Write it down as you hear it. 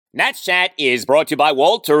Nats Chat is brought to you by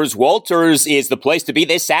Walters. Walters is the place to be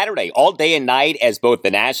this Saturday, all day and night, as both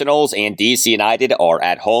the Nationals and DC United are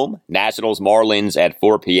at home. Nationals Marlins at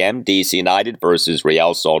 4 p.m., DC United versus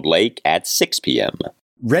Real Salt Lake at 6 p.m.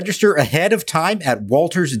 Register ahead of time at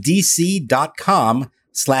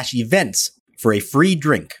waltersdc.com/events for a free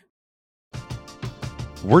drink.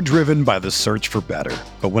 We're driven by the search for better.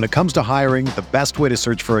 But when it comes to hiring, the best way to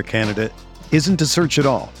search for a candidate isn't to search at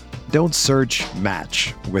all. Don't search,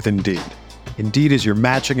 match with Indeed. Indeed is your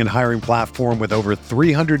matching and hiring platform with over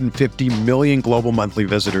 350 million global monthly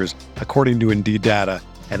visitors, according to Indeed data,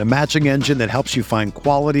 and a matching engine that helps you find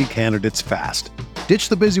quality candidates fast. Ditch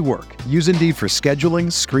the busy work. Use Indeed for scheduling,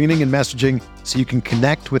 screening, and messaging so you can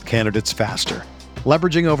connect with candidates faster.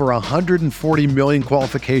 Leveraging over 140 million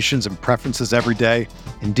qualifications and preferences every day,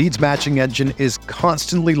 Indeed's matching engine is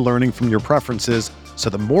constantly learning from your preferences, so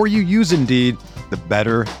the more you use Indeed, the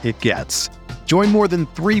better it gets. Join more than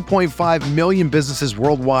 3.5 million businesses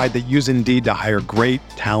worldwide that use Indeed to hire great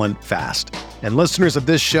talent fast. And listeners of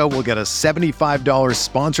this show will get a $75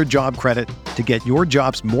 sponsored job credit to get your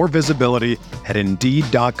jobs more visibility at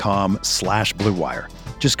Indeed.com/Blue Wire.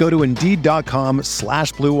 Just go to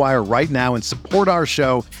Indeed.com/Blue Wire right now and support our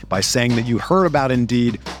show by saying that you heard about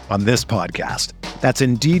Indeed on this podcast. That's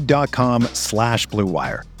Indeed.com/Blue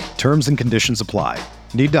Wire. Terms and conditions apply.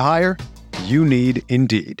 Need to hire? You need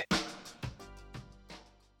Indeed.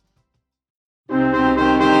 Again,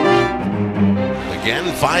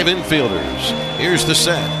 5 infielders. Here's the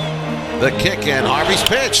set. The kick and Harvey's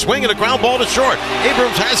pitch. Swinging a ground ball to short.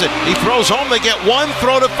 Abrams has it. He throws home. They get one.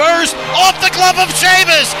 Throw to first. Off the glove of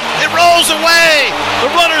Chavis. It rolls away.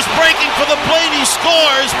 The runner's breaking for the plate. He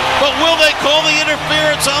scores. But will they call the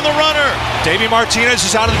interference on the runner? Davey Martinez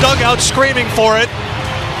is out of the dugout screaming for it.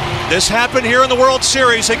 This happened here in the World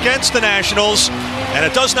Series against the Nationals, and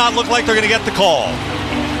it does not look like they're going to get the call.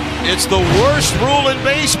 It's the worst rule in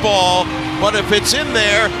baseball, but if it's in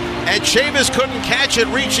there and Chavis couldn't catch it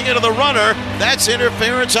reaching into the runner, that's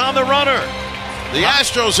interference on the runner. The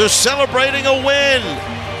Astros are celebrating a win.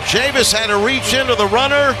 Chavis had to reach into the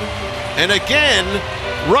runner, and again,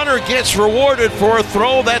 runner gets rewarded for a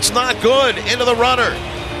throw that's not good into the runner.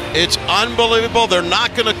 It's unbelievable. They're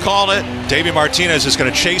not going to call it. Davey Martinez is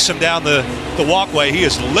going to chase him down the walkway. He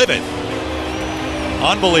is livid.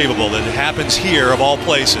 Unbelievable that it happens here of all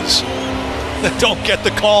places. They don't get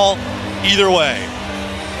the call either way.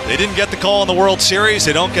 They didn't get the call in the World Series.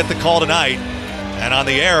 They don't get the call tonight. And on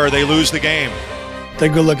the error, they lose the game.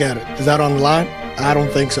 Take a good look at it. Is that on the line? I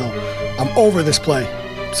don't think so. I'm over this play.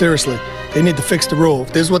 Seriously. They need to fix the rule.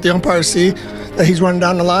 If this is what the umpires see, that he's running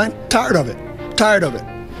down the line, tired of it. Tired of it.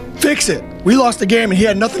 Fix it. We lost the game and he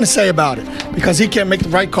had nothing to say about it because he can't make the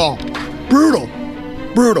right call. Brutal.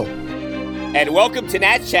 Brutal. And welcome to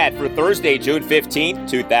Nats Chat for Thursday, June 15th,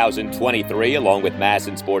 2023, along with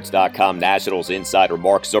MASNsports.com Nationals insider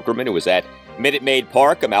Mark Zuckerman, who was at Minute Maid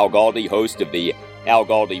Park. I'm Al Galdi, host of the Al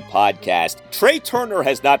Galdi podcast. Trey Turner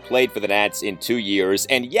has not played for the Nats in 2 years,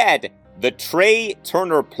 and yet the Trey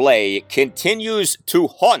Turner play continues to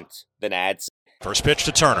haunt the Nats. First pitch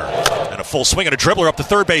to Turner, and a full swing and a dribbler up the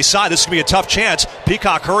third base side. This could be a tough chance.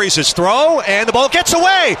 Peacock hurries his throw, and the ball gets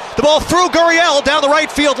away. The ball through Gurriel down the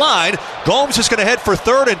right field line. Gomes is going to head for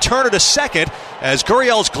third and Turner to second as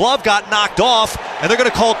Gurriel's glove got knocked off, and they're going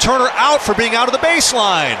to call Turner out for being out of the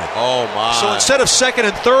baseline. Oh, my. So instead of second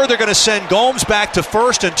and third, they're going to send Gomes back to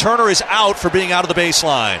first, and Turner is out for being out of the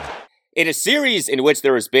baseline. In a series in which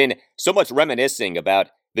there has been so much reminiscing about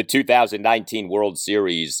the 2019 World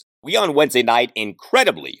Series, we on Wednesday night,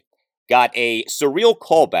 incredibly, got a surreal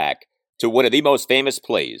callback to one of the most famous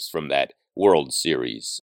plays from that World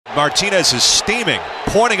Series. Martinez is steaming,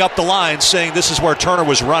 pointing up the line, saying this is where Turner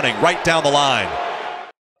was running, right down the line.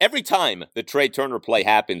 Every time the Trey Turner play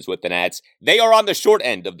happens with the Nats, they are on the short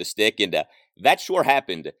end of the stick, and that sure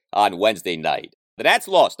happened on Wednesday night. The Nats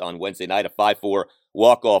lost on Wednesday night, a 5-4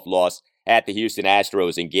 walk-off loss at the Houston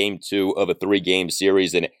Astros in Game 2 of a 3-game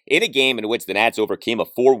series, and in a game in which the Nats overcame a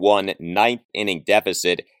 4-1 ninth-inning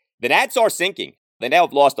deficit. The Nats are sinking. They now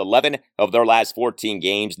have lost 11 of their last 14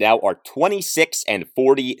 games, now are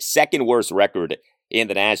 26-40, second worst record in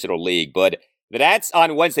the National League. But the Nats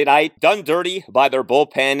on Wednesday night, done dirty by their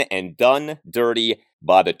bullpen and done dirty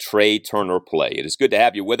by the Trey Turner play. It is good to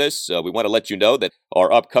have you with us. We want to let you know that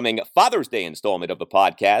our upcoming Father's Day installment of the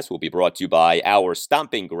podcast will be brought to you by Our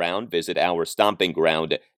Stomping Ground. Visit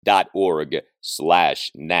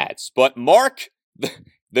OurStompingGround.org/Nats. But Mark,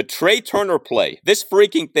 the Trey Turner play, this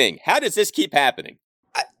freaking thing, how does this keep happening?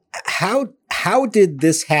 How did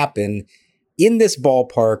this happen in this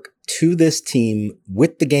ballpark to this team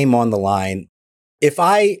with the game on the line? If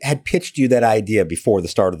I had pitched you that idea before the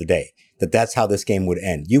start of the day, that that's how this game would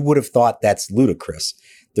end, you would have thought that's ludicrous.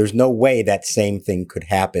 There's no way that same thing could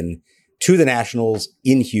happen to the Nationals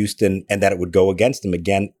in Houston and that it would go against them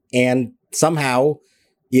again. And somehow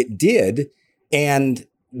it did. And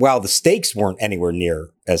while the stakes weren't anywhere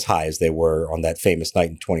near as high as they were on that famous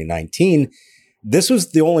night in 2019, this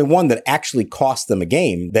was the only one that actually cost them a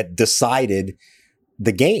game, that decided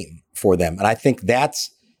the game for them. And I think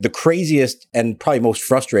that's the craziest and probably most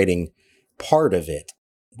frustrating part of it.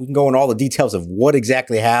 We can go into all the details of what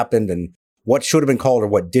exactly happened and what should have been called or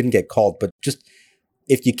what didn't get called. But just,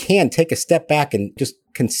 if you can, take a step back and just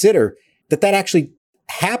consider that that actually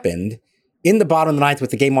happened in the bottom of the ninth with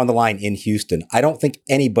the game on the line in Houston. I don't think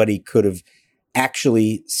anybody could have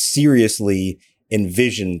actually seriously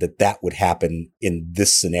envisioned that that would happen in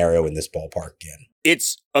this scenario, in this ballpark again.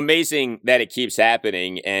 It's amazing that it keeps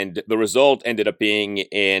happening, and the result ended up being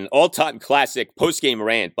an all-time classic post-game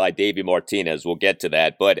rant by Davey Martinez. We'll get to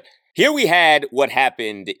that, but here we had what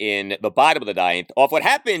happened in the bottom of the ninth. Off what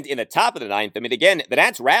happened in the top of the ninth, I mean, again, the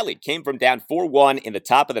Nats rallied, came from down 4-1 in the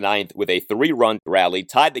top of the ninth with a 3-run rally,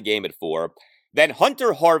 tied the game at 4. Then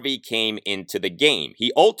Hunter Harvey came into the game.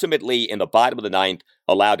 He ultimately, in the bottom of the ninth,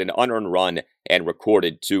 allowed an unearned run and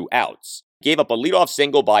recorded 2 outs. Gave up a leadoff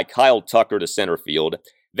single by Kyle Tucker to center field,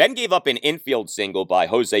 then gave up an infield single by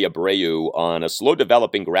Jose Abreu on a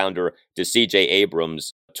slow-developing grounder to C.J.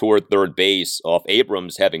 Abrams toward third base, off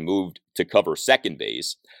Abrams having moved to cover second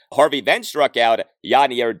base. Harvey then struck out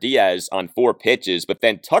Yanier Diaz on 4 pitches, but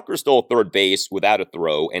then Tucker stole third base without a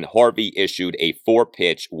throw, and Harvey issued a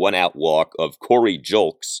 4-pitch, 1-out walk of Corey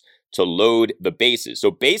Julks to load the bases. So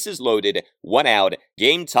bases loaded, 1 out,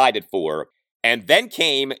 game tied at 4. And then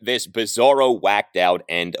came this bizarro whacked-out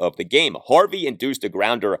end of the game. Harvey induced a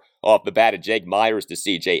grounder off the bat of Jake Myers to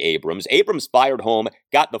C.J. Abrams. Abrams fired home,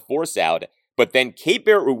 got the force out, but then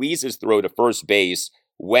Keibert Ruiz's throw to first base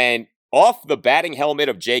went off the batting helmet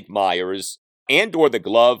of Jake Myers and or the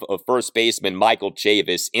glove of first baseman Michael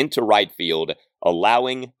Chavis into right field,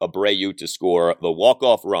 allowing Abreu to score the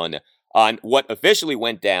walk-off run on what officially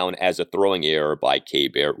went down as a throwing error by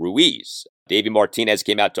Keibert Ruiz. Davey Martinez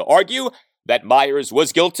came out to argue that Myers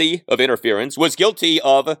was guilty of interference, was guilty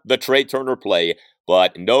of the Trea Turner play,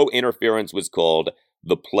 but no interference was called.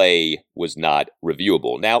 The play was not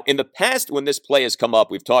reviewable. Now, in the past, when this play has come up,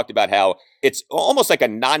 we've talked about how it's almost like a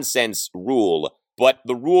nonsense rule, but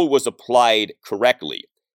the rule was applied correctly.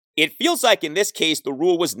 It feels like in this case, the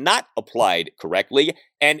rule was not applied correctly,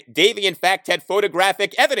 and Davey, in fact, had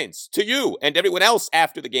photographic evidence to you and everyone else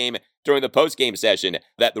after the game during the post-game session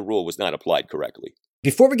that the rule was not applied correctly.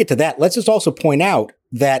 Before we get to that, let's just also point out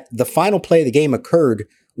that the final play of the game occurred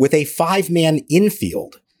with a 5-man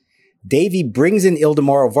infield. Davey brings in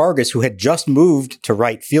Ildemaro Vargas, who had just moved to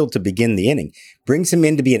right field to begin the inning, brings him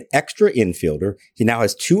in to be an extra infielder. He now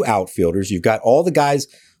has 2 outfielders. You've got all the guys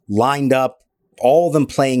lined up, all of them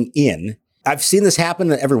playing in. I've seen this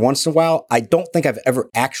happen every once in a while. I don't think I've ever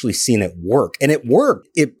actually seen it work. And it worked.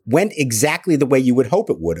 It went exactly the way you would hope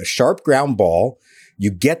it would. A sharp ground ball. You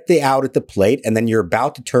get the out at the plate, and then you're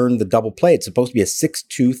about to turn the double play. It's supposed to be a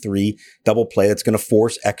 6-2-3 double play that's going to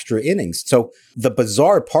force extra innings. So the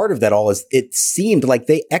bizarre part of that all is it seemed like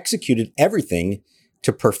they executed everything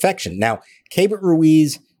to perfection. Now, Keibert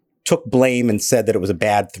Ruiz took blame and said that it was a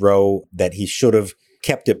bad throw, that he should have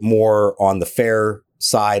kept it more on the fair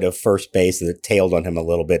side of first base, that it tailed on him a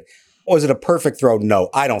little bit. Was it a perfect throw? No,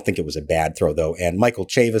 I don't think it was a bad throw, though. And Michael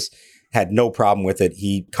Chavis had no problem with it.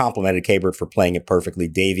 He complimented Keibert for playing it perfectly.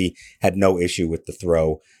 Davey had no issue with the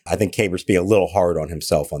throw. I think Keibert's being a little hard on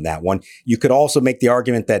himself on that one. You could also make the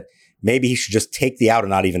argument that maybe he should just take the out and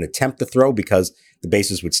not even attempt the throw because the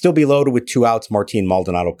bases would still be loaded with 2 outs, Martin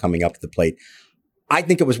Maldonado coming up to the plate. I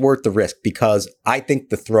think it was worth the risk because I think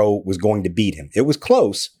the throw was going to beat him. It was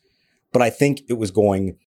close, but I think it was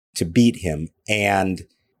going to beat him. And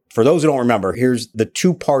for those who don't remember, here's the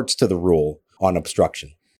 2 parts to the rule on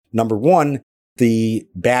obstruction. Number 1, the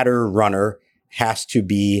batter runner has to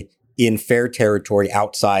be in fair territory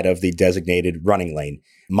outside of the designated running lane.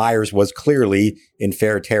 Myers was clearly in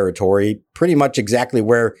fair territory, pretty much exactly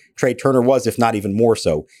where Trea Turner was, if not even more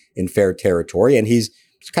so in fair territory. And he's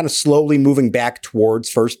kind of slowly moving back towards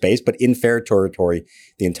first base, but in fair territory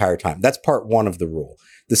the entire time. That's part 1 of the rule.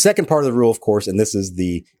 The second part of the rule, of course, and this is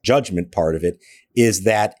the judgment part of it, is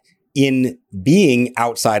that in being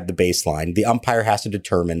outside the baseline, the umpire has to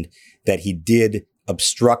determine that he did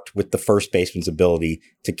obstruct with the first baseman's ability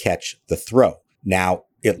to catch the throw. Now,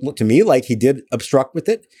 It looked to me like he did obstruct with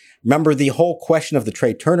it. Remember, the whole question of the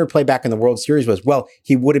Trey Turner play back in the World Series was, well,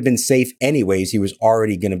 he would have been safe anyways. He was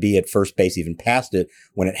already going to be at first base, even past it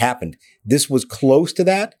when it happened. This was close to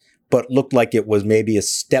that, but looked like it was maybe a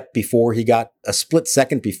step before he got, a split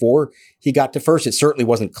second before he got to first. It certainly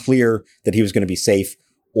wasn't clear that he was going to be safe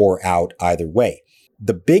or out either way.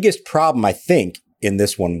 The biggest problem, I think, in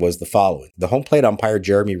this one was the following. The home plate umpire,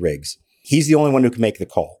 Jeremy Riggs, he's the only one who can make the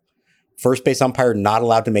call. First base umpire not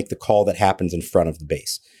allowed to make the call that happens in front of the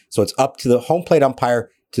base. So it's up to the home plate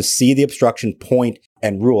umpire to see the obstruction, point,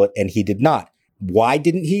 and rule it, and he did not. Why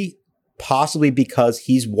didn't he? Possibly because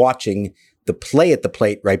he's watching the play at the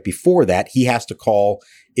plate right before that. He has to call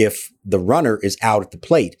if the runner is out at the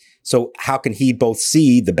plate. So how can he both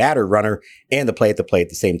see the batter runner and the play at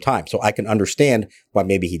the same time? So I can understand why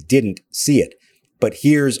maybe he didn't see it. But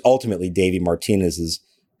here's ultimately Davey Martinez's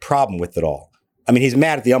problem with it all. I mean, he's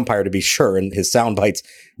mad at the umpire to be sure, and his sound bites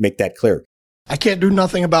make that clear. I can't do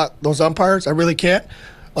nothing about those umpires. I really can't.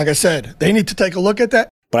 Like I said, they need to take a look at that.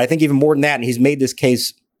 But I think even more than that, and he's made this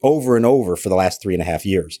case over and over for the last 3.5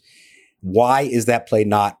 years. Why is that play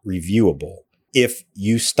not reviewable? If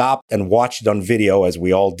you stop and watch it on video, as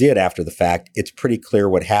we all did after the fact, it's pretty clear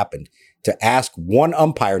what happened. To ask one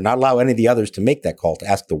umpire, not allow any of the others to make that call, to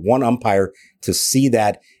ask the one umpire to see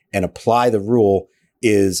that and apply the rule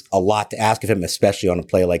is a lot to ask of him, especially on a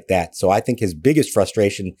play like that. So I think his biggest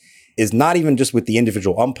frustration is not even just with the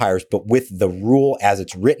individual umpires, but with the rule as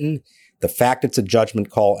it's written, the fact it's a judgment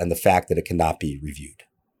call, and the fact that it cannot be reviewed.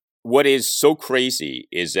 What is so crazy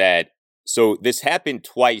is that, so this happened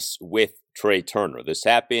twice with Trey Turner. This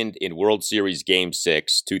happened in World Series Game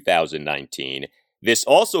 6, 2019. This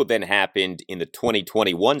also then happened in the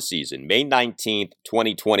 2021 season, May 19th,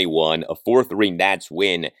 2021, a 4-3 Nats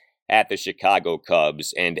win at the Chicago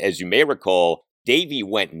Cubs. And as you may recall, Davey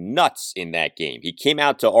went nuts in that game. He came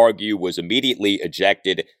out to argue, was immediately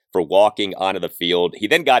ejected for walking onto the field. He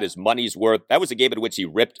then got his money's worth. That was a game in which he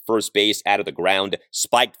ripped first base out of the ground,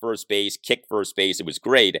 spiked first base, kicked first base. It was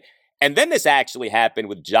great. And then this actually happened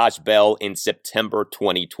with Josh Bell in September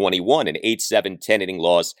 2021, an 8-7 10-inning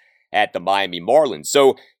loss at the Miami Marlins.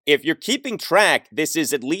 So if you're keeping track, this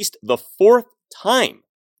is at least the 4th time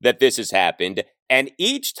that this has happened. And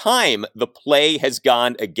each time the play has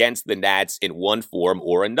gone against the Nats in one form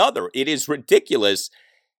or another. It is ridiculous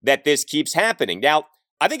that this keeps happening. Now,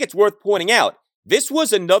 I think it's worth pointing out, this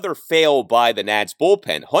was another fail by the Nats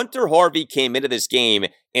bullpen. Hunter Harvey came into this game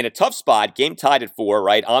in a tough spot, game tied at 4,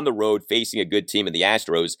 right, on the road, facing a good team in the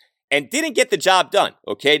Astros, and didn't get the job done,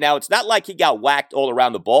 okay? Now, it's not like he got whacked all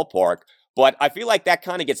around the ballpark, but I feel like that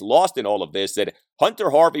kind of gets lost in all of this, that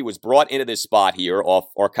Hunter Harvey was brought into this spot here off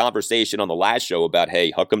our conversation on the last show about,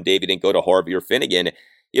 hey, how come Davey didn't go to Harvey or Finnegan?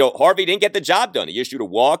 You know, Harvey didn't get the job done. He issued a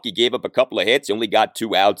walk. He gave up a couple of hits. He only got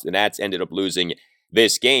 2 outs. The Nats ended up losing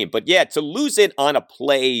this game. But yeah, to lose it on a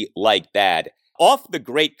play like that, off the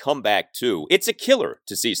great comeback too, it's a killer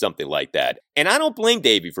to see something like that. And I don't blame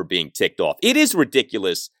Davey for being ticked off. It is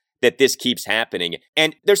ridiculous that this keeps happening.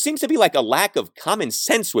 And there seems to be like a lack of common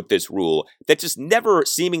sense with this rule that just never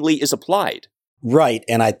seemingly is applied. Right.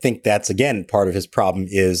 And I think that's, again, part of his problem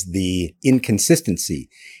is the inconsistency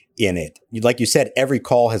in it. Like you said, every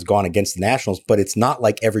call has gone against the Nationals, but it's not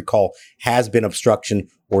like every call has been obstruction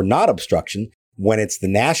or not obstruction. When it's the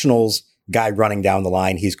Nationals guy running down the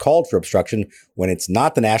line, he's called for obstruction. When it's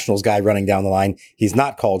not the Nationals guy running down the line, he's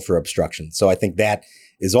not called for obstruction. So I think that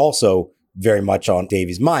is also very much on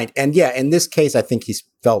Davey's mind. And yeah, in this case, I think he's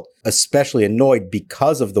felt especially annoyed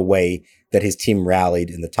because of the way that his team rallied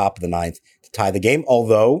in the top of the 9th to tie the game,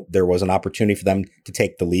 although there was an opportunity for them to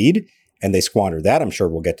take the lead and they squandered that. I'm sure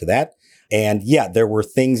we'll get to that. And yeah, there were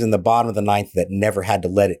things in the bottom of the 9th that never had to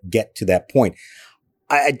let it get to that point.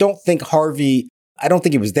 I don't think Harvey, I don't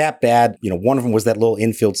think it was that bad. You know, one of them was that little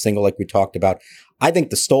infield single like we talked about. I think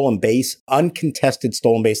the stolen base, uncontested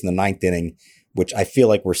stolen base in the 9th inning, which I feel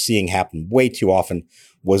like we're seeing happen way too often,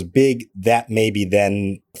 was big. That maybe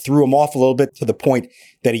then threw him off a little bit to the point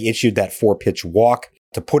that he issued that 4-pitch walk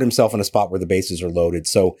to put himself in a spot where the bases are loaded.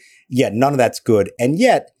 So yeah, none of that's good. And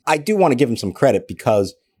yet I do want to give him some credit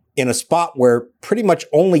because in a spot where pretty much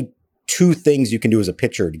only 2 things you can do as a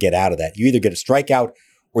pitcher to get out of that, you either get a strikeout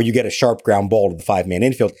or you get a sharp ground ball to the 5-man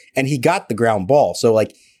infield. And he got the ground ball. So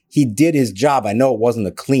like he did his job. I know it wasn't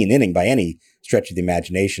a clean inning by any stretch of the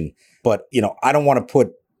imagination, but you know, I don't want to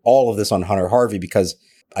put all of this on Hunter Harvey because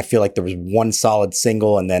I feel like there was one solid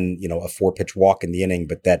single and then, you know, a 4-pitch walk in the inning,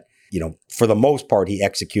 but that, you know, for the most part, he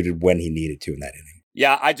executed when he needed to in that inning.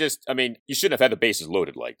 Yeah, you shouldn't have had the bases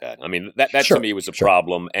loaded like that. I mean, that Sure, to me was a sure.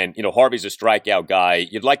 problem. And, Harvey's a strikeout guy.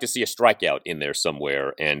 You'd like to see a strikeout in there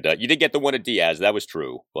somewhere. And you did get the one at Diaz. That was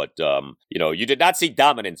true. But, you did not see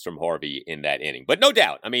dominance from Harvey in that inning. But no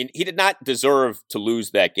doubt, he did not deserve to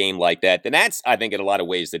lose that game like that. The Nats, I think, in a lot of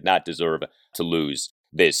ways, did not deserve to lose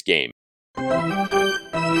this game.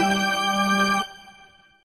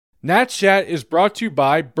 Nats Chat is brought to you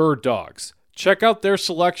by Bird Dogs. Check out their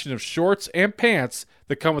selection of shorts and pants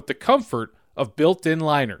that come with the comfort of built-in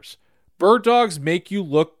liners. Bird Dogs make you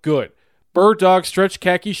look good. Bird Dog stretch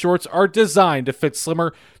khaki shorts are designed to fit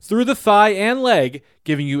slimmer through the thigh and leg,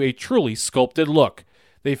 giving you a truly sculpted look.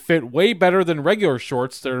 They fit way better than regular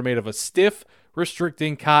shorts that are made of a stiff,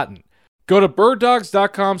 restricting cotton. Go to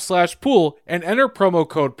birddogs.com/pool and enter promo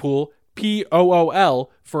code POOL,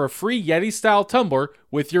 POOL, for a free Yeti-style tumbler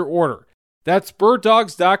with your order. That's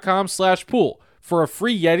birddogs.com/pool for a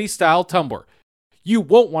free Yeti-style tumbler. You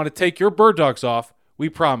won't want to take your Bird Dogs off, we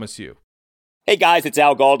promise you. Hey guys, it's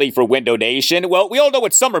Al Galdi for Window Nation. Well, we all know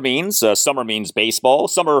what summer means. Summer means baseball.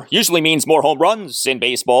 Summer usually means more home runs in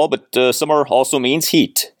baseball, but summer also means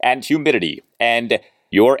heat and humidity and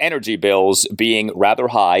your energy bills being rather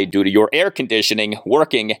high due to your air conditioning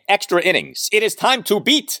working extra innings. It is time to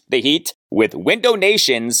beat the heat with Window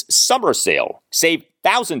Nation's summer sale. Save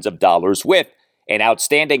thousands of dollars with an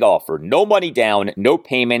outstanding offer. No money down, no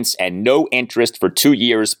payments, and no interest for 2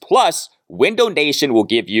 years. Plus, Window Nation will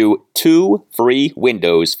give you 2 free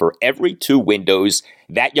windows for every 2 windows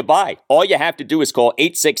that you buy. All you have to do is call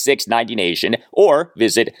 866-90NATION or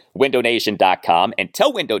visit windownation.com and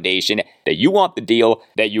tell Window Nation that you want the deal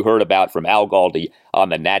that you heard about from Al Galdi on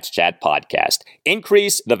the Nats Chat podcast.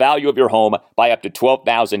 Increase the value of your home by up to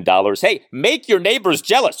 $12,000. Hey, make your neighbors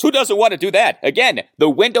jealous. Who doesn't want to do that? Again, the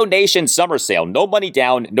Window Nation summer sale. No money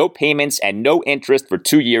down, no payments, and no interest for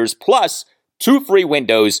 2 years. Plus, 2 free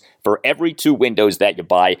windows for every 2 windows that you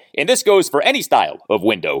buy. And this goes for any style of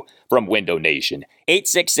window from Window Nation.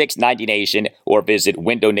 866-90NATION or visit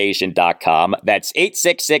windownation.com. That's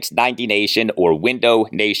 866-90NATION or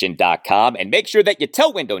windownation.com. And make sure that you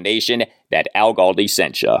tell Window Nation that Al Galdi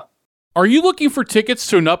sent you. Are you looking for tickets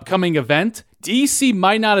to an upcoming event? DEC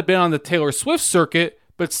might not have been on the Taylor Swift circuit,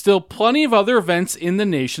 but still plenty of other events in the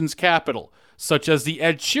nation's capital, such as the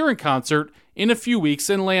Ed Sheeran concert in a few weeks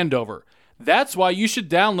in Landover. That's why you should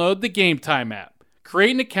download the Game Time app.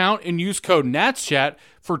 Create an account and use code NATSCHAT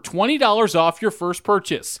for $20 off your first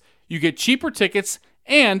purchase. You get cheaper tickets,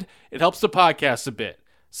 and it helps the podcast a bit.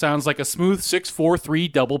 Sounds like a smooth 643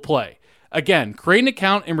 double play. Again, create an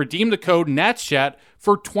account and redeem the code NATSCHAT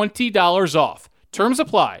for $20 off. Terms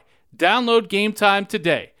apply. Download Game Time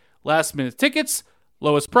today. Last minute tickets,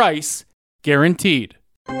 lowest price, guaranteed.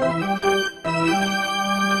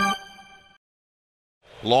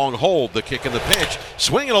 Long hold, the kick and the pitch.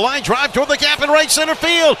 Swing and a line drive toward the gap in right center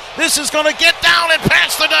field. This is going to get down and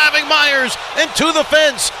past the diving Myers and to the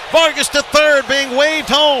fence. Vargas to third, being waved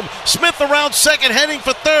home. Smith around second, heading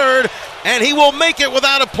for third. And he will make it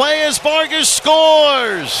without a play as Vargas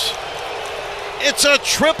scores. It's a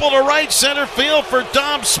triple to right center field for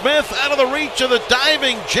Dom Smith out of the reach of the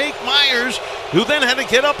diving Jake Myers, who then had to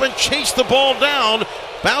get up and chase the ball down,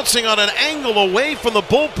 bouncing on an angle away from the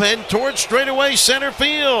bullpen towards straightaway center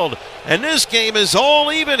field. And this game is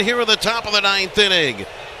all even here at the top of the 9th inning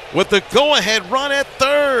with the go-ahead run at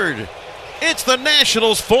third. It's the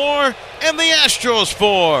Nationals 4 and the Astros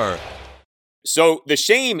 4. So the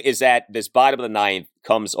shame is that this bottom of the 9th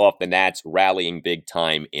comes off the Nats rallying big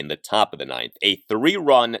time in the top of the 9th. A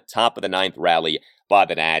 3-run top of the 9th rally by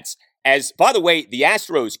the Nats. As, by the way, the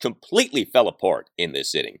Astros completely fell apart in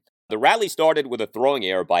this inning. The rally started with a throwing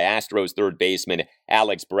error by Astros third baseman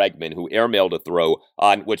Alex Bregman, who airmailed a throw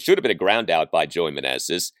on what should have been a ground out by Joey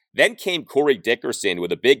Meneses. Then came Corey Dickerson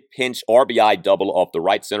with a big pinch RBI double off the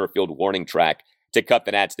right center field warning track to cut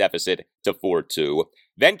the Nats deficit to 4-2.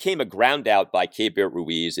 Then came a ground out by Keibert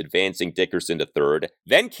Ruiz, advancing Dickerson to third.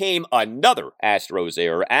 Then came another Astros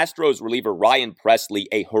error. Astros reliever Ryan Presley,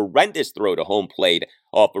 a horrendous throw to home plate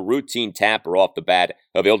off a routine tapper off the bat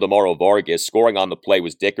of Ildemaro Vargas. Scoring on the play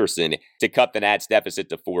was Dickerson to cut the Nats deficit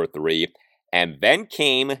to 4-3. And then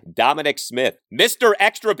came Dominic Smith, Mr.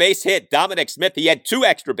 Extra Base Hit. Dominic Smith, he had 2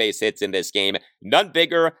 extra base hits in this game. None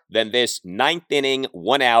bigger than this 9th inning,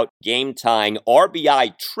 1-out, game-tying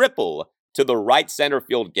RBI triple to the right center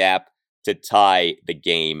field gap to tie the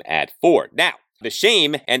game at 4. Now, the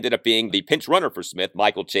shame ended up being the pinch runner for Smith.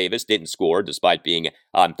 Michael Chavis didn't score despite being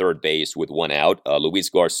on third base with 1 out. Luis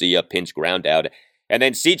Garcia, pinch ground out. And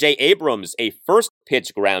then C.J. Abrams, a first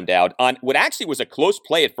pitch ground out on what actually was a close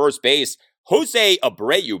play at first base Jose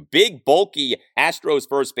Abreu, big, bulky Astros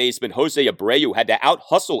first baseman Jose Abreu, had to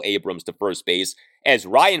out-hustle Abrams to first base, as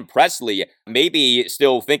Ryan Presley, maybe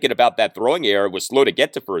still thinking about that throwing error, was slow to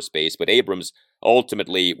get to first base, but Abrams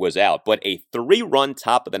ultimately was out. But a 3-run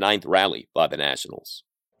top of the ninth rally by the Nationals.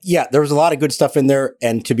 Yeah, there was a lot of good stuff in there,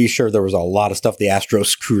 and to be sure, there was a lot of stuff the Astros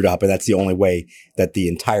screwed up, and that's the only way that the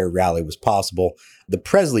entire rally was possible. The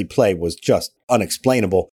Presley play was just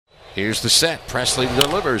unexplainable. Here's the set. Presley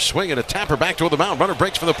delivers. Swing and a tapper back toward the mound. Runner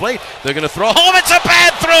breaks for the plate. They're going to throw home. It's a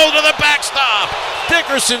bad throw to the backstop.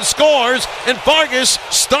 Dickerson scores, and Vargas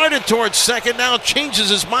started towards second. Now changes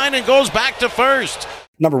his mind and goes back to first.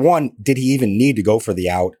 Number one, did he even need to go for the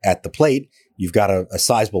out at the plate? You've got a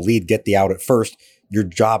sizable lead. Get the out at first. Your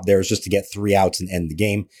job there is just to get 3 outs and end the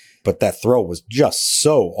game. But that throw was just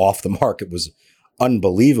so off the mark. It was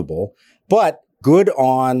unbelievable. But good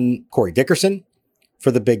on Corey Dickerson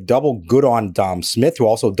for the big double. Good on Dom Smith, who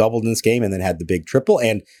also doubled in this game and then had the big triple.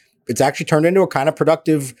 And it's actually turned into a kind of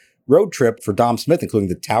productive road trip for Dom Smith, including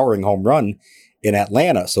the towering home run in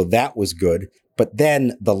Atlanta. So that was good. But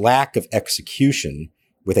then the lack of execution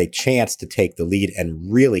with a chance to take the lead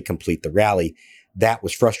and really complete the rally, that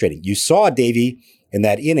was frustrating. You saw Davey in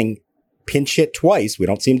that inning pinch hit twice. We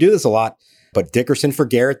don't see him do this a lot, but Dickerson for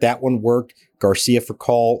Garrett, that one worked. Garcia for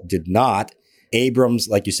Call did not. Abrams,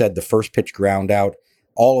 like you said, the first pitch ground out.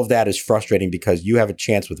 All of that is frustrating because you have a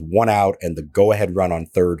chance with 1 out and the go-ahead run on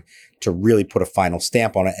third to really put a final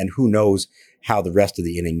stamp on it, and who knows how the rest of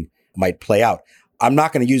the inning might play out. I'm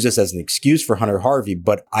not going to use this as an excuse for Hunter Harvey,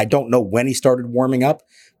 but I don't know when he started warming up.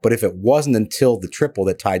 But if it wasn't until the triple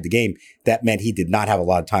that tied the game, that meant he did not have a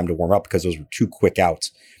lot of time to warm up because those were 2 quick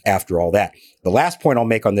outs after all that. The last point I'll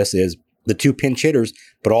make on this is the 2 pinch hitters,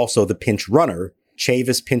 but also the pinch runner,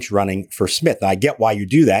 Chavis pinch running for Smith. Now, I get why you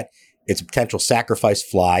do that. It's a potential sacrifice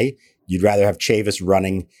fly. You'd rather have Chavis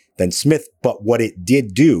running than Smith. But what it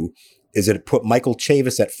did do is it put Michael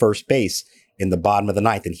Chavis at first base in the bottom of the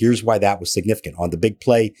ninth. And here's why that was significant. On the big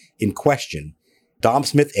play in question, Dom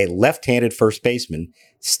Smith, a left-handed first baseman,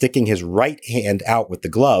 sticking his right hand out with the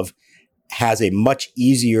glove, has a much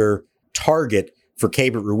easier target for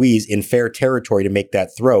Keibert Ruiz in fair territory to make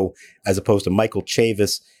that throw, as opposed to Michael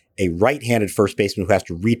Chavis, a right-handed first baseman who has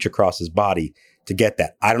to reach across his body to get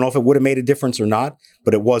that. I don't know if it would have made a difference or not,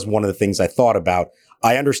 but it was one of the things I thought about.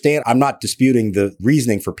 I understand, I'm not disputing the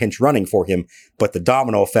reasoning for pinch running for him, but the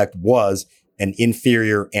domino effect was an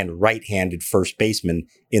inferior and right-handed first baseman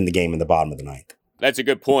in the game in the bottom of the ninth. That's a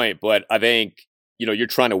good point, but I think, you're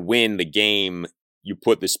trying to win the game. You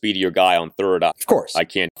put the speedier guy on third. Of course. I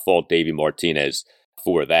can't fault Davey Martinez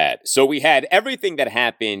for that. So we had everything that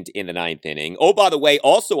happened in the ninth inning. Oh, by the way,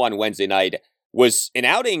 also on Wednesday night was an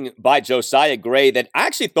outing by Josiah Gray that I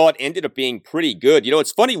actually thought ended up being pretty good.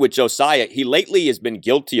 It's funny with Josiah. He lately has been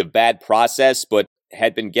guilty of bad process, but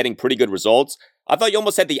had been getting pretty good results. I thought you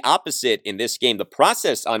almost had the opposite in this game. The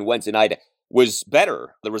process on Wednesday night was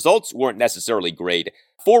better. The results weren't necessarily great.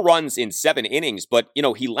 4 runs in 7 innings, but,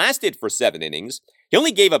 he lasted for 7 innings. He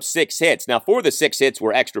only gave up 6 hits. Now, 4 of the 6 hits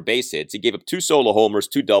were extra base hits. He gave up 2 solo homers,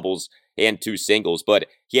 2 doubles, and 2 singles, but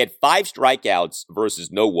he had 5 strikeouts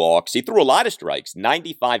versus no walks. He threw a lot of strikes,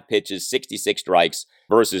 95 pitches, 66 strikes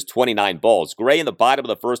versus 29 balls. Gray in the bottom of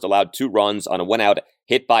the first allowed 2 runs on a 1-out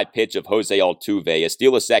hit by pitch of Jose Altuve, a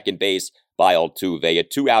steal of second base by Altuve, a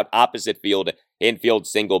 2-out opposite field infield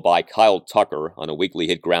single by Kyle Tucker on a weakly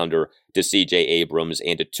hit grounder to C.J. Abrams,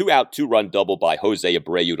 and a 2-out 2-run double by Jose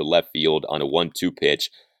Abreu to left field on a 1-2 pitch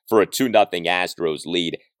for a 2-0 Astros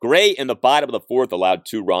lead. Gray in the bottom of the fourth allowed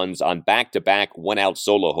 2 runs on back-to-back 1-out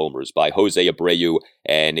solo homers by Jose Abreu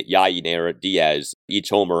and Yainer Diaz. Each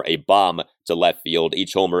homer a bomb to left field,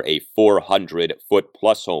 each homer a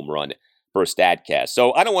 400-foot-plus home run for StatCast.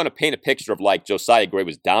 So I don't want to paint a picture of like Josiah Gray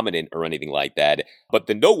was dominant or anything like that, but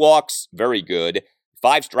the no walks, very good.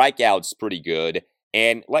 5 strikeouts, pretty good.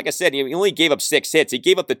 And like I said, he only gave up 6 hits. He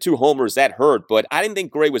gave up the 2 homers, that hurt, but I didn't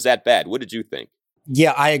think Gray was that bad. What did you think?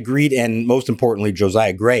 Yeah, I agreed. And most importantly,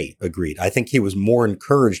 Josiah Gray agreed. I think he was more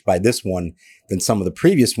encouraged by this one than some of the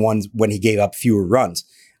previous ones when he gave up fewer runs.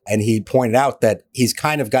 And he pointed out that he's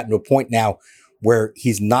kind of gotten to a point now where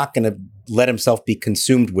he's not going to let himself be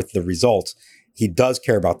consumed with the results. He does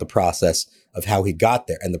care about the process of how he got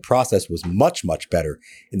there. And the process was much, much better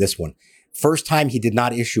in this one. First time he did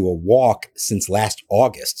not issue a walk since last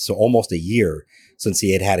August. So almost a year since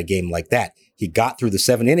he had a game like that. He got through the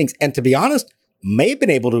 7 innings. And to be honest, may have been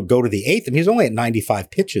able to go to the 8th. And he was only at 95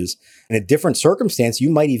 pitches. In a different circumstance, you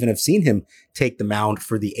might even have seen him take the mound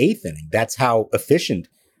for the 8th inning. That's how efficient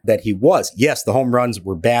that he was. Yes, the home runs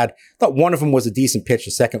were bad. I thought one of them was a decent pitch.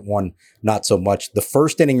 The second one, not so much. The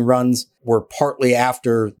first inning runs were partly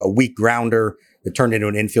after a weak grounder that turned into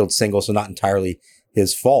an infield single, so not entirely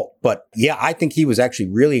his fault. But yeah, I think he was actually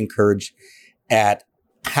really encouraged at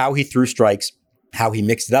how he threw strikes, how he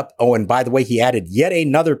mixed it up. Oh, and by the way, he added yet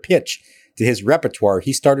another pitch to his repertoire.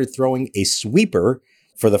 He started throwing a sweeper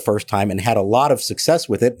for the first time and had a lot of success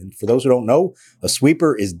with it. And for those who don't know, a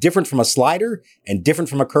sweeper is different from a slider and different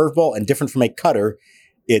from a curveball and different from a cutter.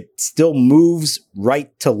 It still moves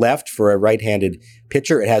right to left for a right-handed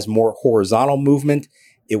pitcher. It has more horizontal movement.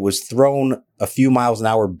 It was thrown a few miles an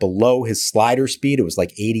hour below his slider speed. It was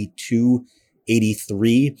like 82,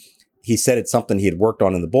 83. He said it's something he had worked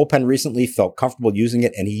on in the bullpen recently, felt comfortable using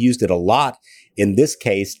it, and he used it a lot in this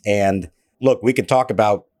case. And look, we could talk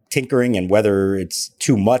about tinkering and whether it's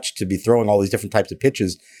too much to be throwing all these different types of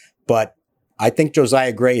pitches, but I think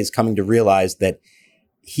Josiah Gray is coming to realize that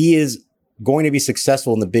he is going to be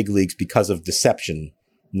successful in the big leagues because of deception,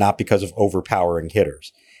 not because of overpowering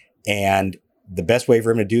hitters. And the best way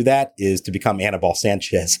for him to do that is to become Anibal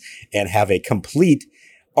Sanchez and have a complete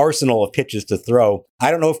arsenal of pitches to throw.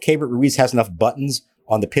 I don't know if Keibert Ruiz has enough buttons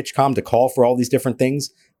on the pitch comm to call for all these different things,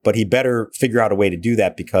 but he better figure out a way to do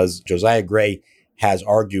that because Josiah Gray has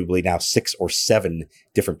arguably now 6 or 7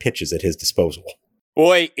 different pitches at his disposal.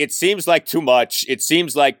 Boy, it seems like too much. It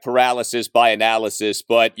seems like paralysis by analysis,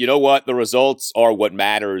 but you know what? The results are what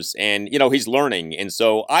matters. And, he's learning. And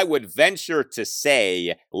so I would venture to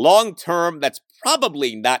say long term, that's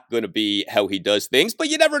probably not going to be how he does things, but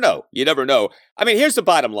you never know. You never know. I mean, here's the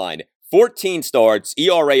bottom line. 14 starts,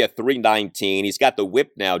 ERA of 3.19. He's got the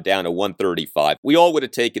whip now down to 135. We all would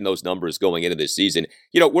have taken those numbers going into this season.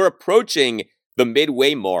 We're approaching the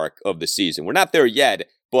midway mark of the season. We're not there yet,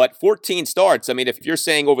 but 14 starts. I mean, if you're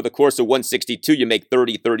saying over the course of 162, you make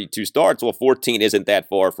 30, 32 starts, well, 14 isn't that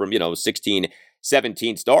far from, 16,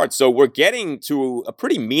 17 starts. So we're getting to a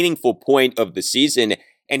pretty meaningful point of the season,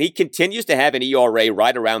 and he continues to have an ERA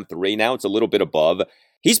right around 3 now. It's a little bit above.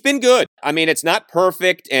 He's been good. I mean, it's not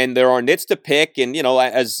perfect, and there are nits to pick. And,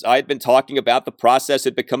 as I've been talking about, the process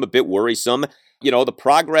had become a bit worrisome. The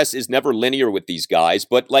progress is never linear with these guys,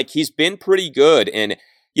 but he's been pretty good. And,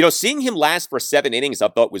 seeing him last for 7 innings, I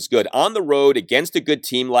thought was good. On the road against a good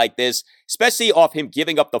team like this, especially off him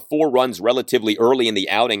giving up the 4 runs relatively early in the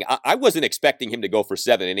outing. I wasn't expecting him to go for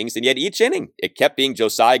 7 innings, and yet each inning, it kept being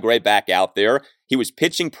Josiah Gray back out there. He was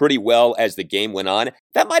pitching pretty well as the game went on.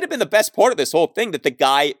 That might have been the best part of this whole thing, that the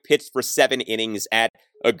guy pitched for 7 innings at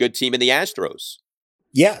a good team in the Astros.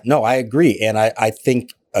 Yeah, no, I agree. And I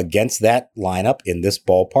think against that lineup in this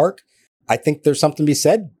ballpark, I think there's something to be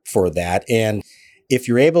said for that. And if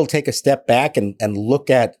you're able to take a step back and look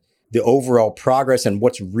at the overall progress and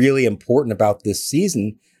what's really important about this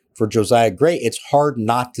season for Josiah Gray, it's hard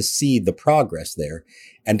not to see the progress there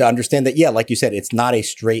and to understand that, yeah, like you said, it's not a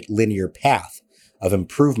straight linear path of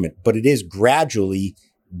improvement, but it is gradually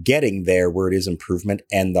getting there where it is improvement.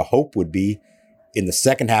 And the hope would be in the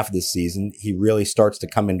second half of the season, he really starts to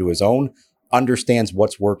come into his own, understands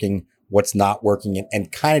what's working, what's not working,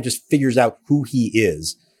 and kind of just figures out who he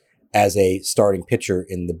is as a starting pitcher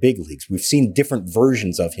in the big leagues. We've seen different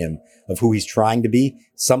versions of him, of who he's trying to be.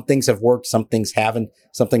 Some things have worked, some things haven't.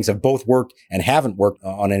 Some things have both worked and haven't worked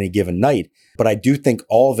on any given night. But I do think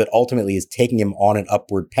all of it ultimately is taking him on an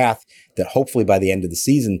upward path that hopefully by the end of the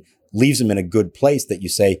season leaves him in a good place that you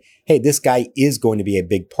say, hey, this guy is going to be a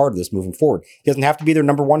big part of this moving forward. He doesn't have to be their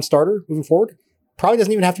number 1 starter moving forward. Probably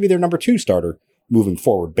doesn't even have to be their number 2 starter moving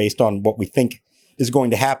forward based on what we think is going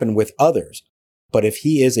to happen with others. But if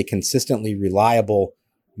he is a consistently reliable,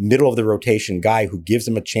 middle of the rotation guy who gives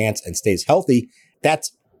him a chance and stays healthy,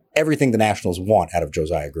 that's everything the Nationals want out of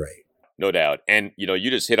Josiah Gray. No doubt. And,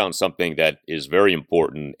 you just hit on something that is very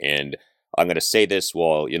important. And I'm going to say this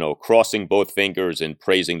while, crossing both fingers and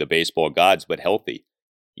praising the baseball gods, but healthy.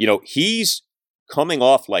 He's coming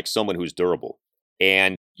off like someone who's durable.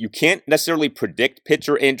 And you can't necessarily predict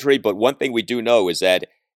pitcher injury, but one thing we do know is that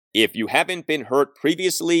if you haven't been hurt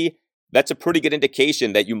previously, that's a pretty good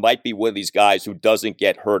indication that you might be one of these guys who doesn't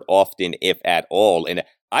get hurt often, if at all. And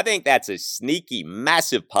I think that's a sneaky,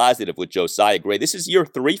 massive positive with Josiah Gray. This is year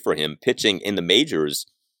 3 for him pitching in the majors.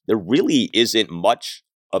 There really isn't much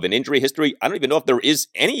of an injury history. I don't even know if there is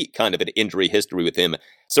any kind of an injury history with him,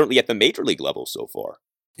 certainly at the major league level so far.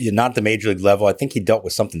 Yeah, not at the major league level. I think he dealt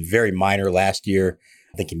with something very minor last year.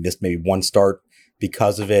 I think he missed maybe 1 start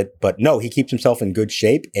because of it. But no, he keeps himself in good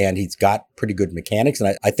shape and he's got pretty good mechanics.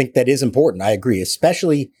 And I think that is important. I agree.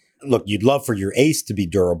 Especially, look, you'd love for your ace to be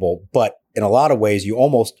durable, but in a lot of ways, you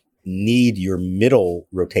almost need your middle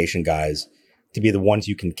rotation guys to be the ones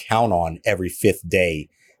you can count on every 5th day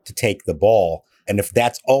to take the ball. And if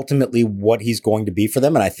that's ultimately what he's going to be for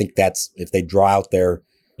them, and I think that's if they draw out their,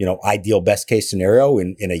 ideal best case scenario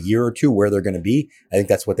in a year or two where they're going to be, I think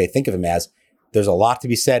that's what they think of him as. There's a lot to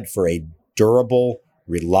be said for a durable,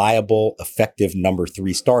 reliable, effective number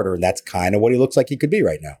 3 starter. And that's kind of what he looks like he could be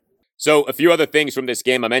right now. So a few other things from this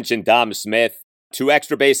game. I mentioned Dom Smith. 2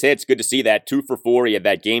 extra base hits. Good to see that. 2 for 4. He had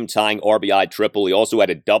that game-tying RBI triple. He also had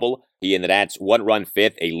a double. He and the Nats 1-run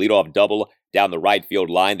fifth, a leadoff double down the right field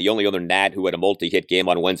line. The only other Nat who had a multi-hit game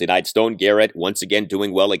on Wednesday night, Stone Garrett, once again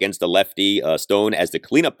doing well against the lefty. Stone as the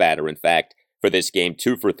cleanup batter, in fact, for this game,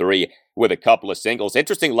 2 for 3 with a couple of singles.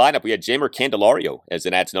 Interesting lineup. We had Jeimer Candelario as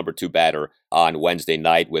the Nats' number 2 batter on Wednesday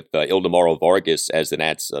night with Ildemaro Vargas as the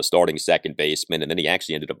Nats' starting second baseman. And then he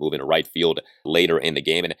actually ended up moving to right field later in the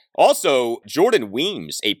game. And also, Jordan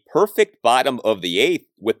Weems, a perfect bottom of the 8th.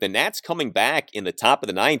 With the Nats coming back in the top of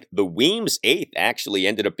the 9th, the Weems 8th actually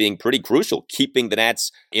ended up being pretty crucial, keeping the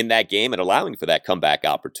Nats in that game and allowing for that comeback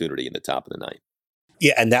opportunity in the top of the 9th.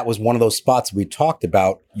 Yeah, and that was one of those spots we talked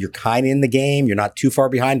about. You're kind of in the game. You're not too far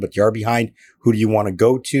behind, but you are behind. Who do you want to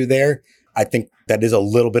go to there? I think that is a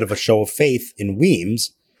little bit of a show of faith in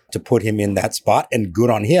Weems to put him in that spot, and good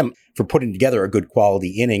on him for putting together a good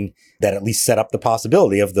quality inning that at least set up the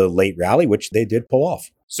possibility of the late rally, which they did pull off.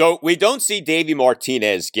 So we don't see Davey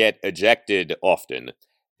Martinez get ejected often.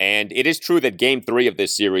 And it is true that Game 3 of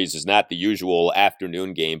this series is not the usual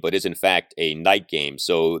afternoon game, but is in fact a night game.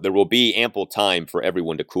 So there will be ample time for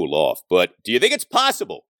everyone to cool off. But do you think it's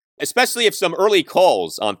possible, especially if some early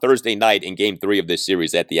calls on Thursday night in Game 3 of this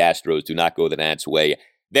series at the Astros do not go the Nats' way,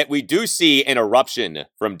 that we do see an eruption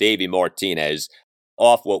from Davey Martinez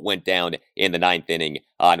off what went down in the 9th inning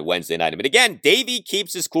on Wednesday night? I mean, again, Davey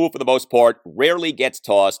keeps his cool for the most part, rarely gets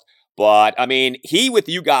tossed. But, I mean, he with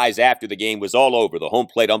you guys after the game was all over. The home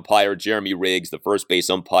plate umpire, Jeremy Riggs, the first base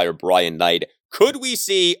umpire, Brian Knight. Could we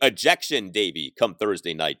see ejection, Davey, come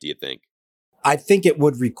Thursday night, do you think? I think it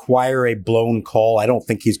would require a blown call. I don't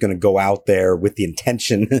think he's going to go out there with the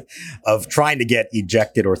intention of trying to get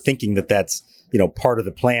ejected or thinking that that's, part of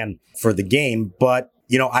the plan for the game. But,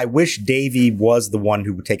 I wish Davey was the one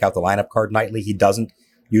who would take out the lineup card nightly. He doesn't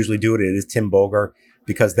usually do it. It is Tim Bogar,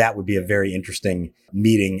 because that would be a very interesting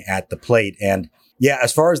meeting at the plate. And yeah,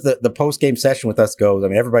 as far as the post-game session with us goes, I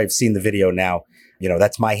mean, everybody's seen the video now.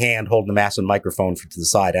 That's my hand holding the massive microphone to the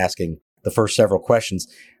side, asking the first several questions.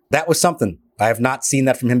 That was something. I have not seen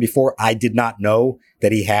that from him before. I did not know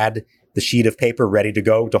that he had the sheet of paper ready to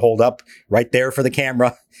go to hold up right there for the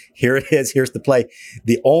camera. Here it is. Here's the play.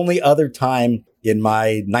 The only other time in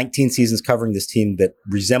my 19 seasons covering this team that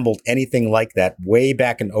resembled anything like that, way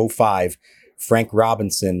back in 2005, Frank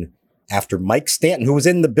Robinson, after Mike Stanton, who was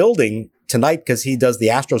in the building tonight because he does the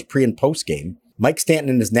Astros pre and post game. Mike Stanton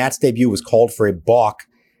in his Nats debut was called for a balk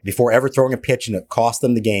before ever throwing a pitch, and it cost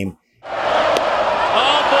them the game. Oh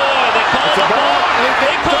boy, they called a balk.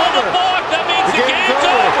 They called a balk. That means the game's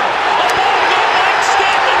over. A balk on Mike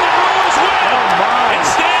Stanton, and the Brewers win. And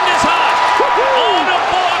Stanton is hot. On a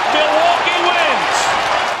balk, Milwaukee wins.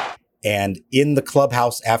 And in the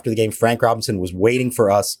clubhouse after the game, Frank Robinson was waiting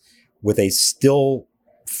for us with a still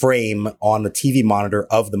frame on the TV monitor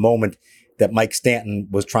of the moment that Mike Stanton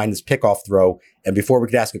was trying this pickoff throw. And before we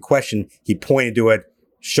could ask a question, he pointed to it,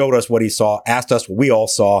 showed us what he saw, asked us what we all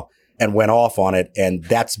saw, and went off on it. And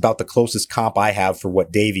that's about the closest comp I have for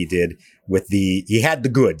what Davey did with he had the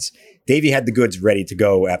goods. Davey had the goods ready to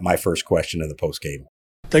go at my first question in the postgame.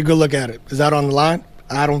 Take a good look at it. Is that on the line?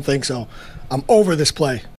 I don't think so. I'm over this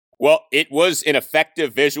play. Well, it was an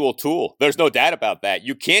effective visual tool. There's no doubt about that.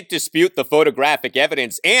 You can't dispute the photographic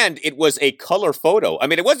evidence, and it was a color photo. I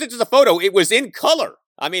mean, it wasn't just a photo, it was in color.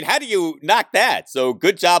 I mean, how do you knock that? So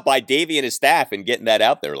good job by Davey and his staff in getting that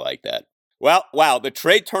out there like that. Well, wow, the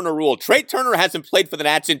Trea Turner rule. Trea Turner hasn't played for the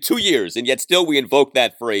Nats in 2 years, and yet still we invoke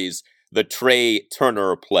that phrase, the Trea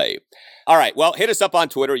Turner play. All right, well, hit us up on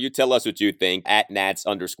Twitter. You tell us what you think, at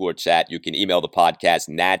Nats_chat. You can email the podcast,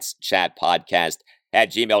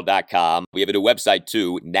 natschatpodcast@gmail.com. We have a new website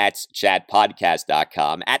too,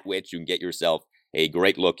 natschatpodcast.com, at which you can get yourself a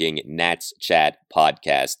great-looking Nats Chat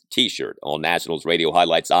Podcast t-shirt. All Nationals radio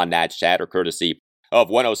highlights on Nats Chat are courtesy of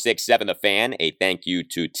 106.7 The Fan. A thank you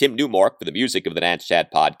to Tim Newmark for the music of the Nats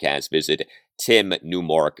Chat Podcast. Visit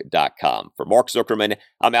timnewmark.com. For Mark Zuckerman,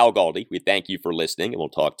 I'm Al Galdi. We thank you for listening, and we'll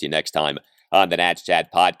talk to you next time on the Nats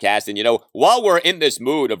Chat Podcast. And, while we're in this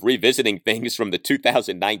mood of revisiting things from the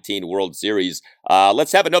 2019 World Series,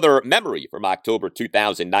 let's have another memory from October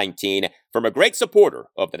 2019 from a great supporter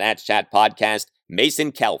of the Nats Chat Podcast,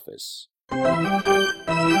 Mason Kalfas.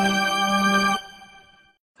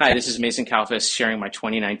 Hi, this is Mason Kalfas sharing my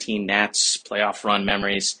 2019 Nats playoff run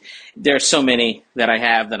memories. There are so many that I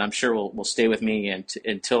have that I'm sure will stay with me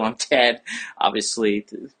until I'm dead. Obviously,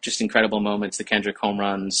 just incredible moments, the Kendrick home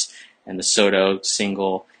runs and the Soto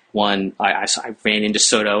single. One, I ran into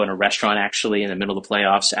Soto in a restaurant actually in the middle of the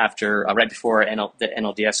playoffs after right before the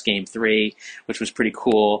NLDS Game 3, which was pretty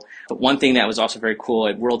cool. But one thing that was also very cool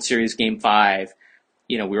at World Series Game 5,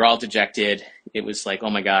 we were all dejected. It was like, oh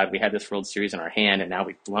my God, we had this World Series in our hand and now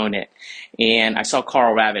we've blown it. And I saw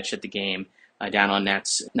Carl Ravitch at the game down on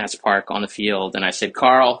Nats Park on the field, and I said,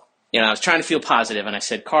 Carl, I was trying to feel positive, and I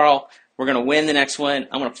said, Carl, we're going to win the next one.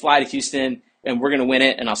 I'm going to fly to Houston, and we're going to win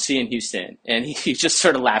it, and I'll see you in Houston. And he just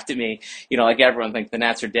sort of laughed at me, like everyone thinks the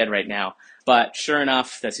Nats are dead right now. But sure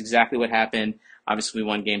enough, that's exactly what happened. Obviously, we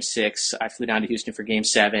won Game 6. I flew down to Houston for Game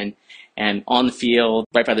 7. And on the field,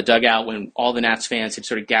 right by the dugout, when all the Nats fans had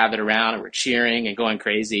sort of gathered around and were cheering and going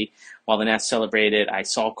crazy while the Nats celebrated, I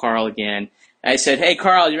saw Carl again. I said, hey,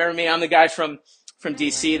 Carl, you remember me? I'm the guy from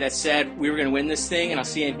D.C. that said we were going to win this thing, and I'll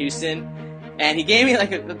see you in Houston. And he gave me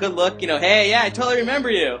like a good look, hey, yeah, I totally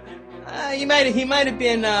remember you. He might have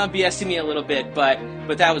been BSing me a little bit, but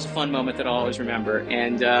that was a fun moment that I'll always remember.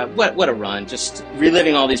 And what a run. Just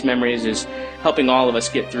reliving all these memories is helping all of us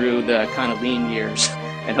get through the kind of lean years.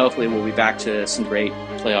 And hopefully we'll be back to some great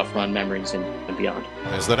playoff run memories and beyond.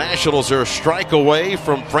 As the Nationals are a strike away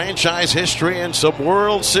from franchise history and some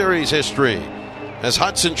World Series history. As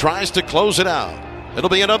Hudson tries to close it out. It'll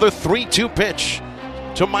be another 3-2 pitch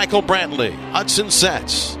to Michael Brantley. Hudson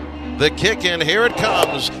sets. The kick in, here it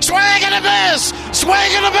comes. Swing and a miss!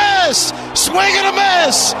 Swing and a miss! Swing and a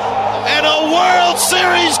miss! And a World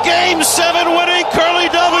Series Game 7 winning Curly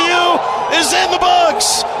W is in the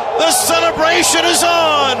books! The celebration is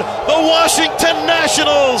on! The Washington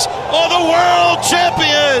Nationals are the world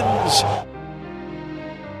champions!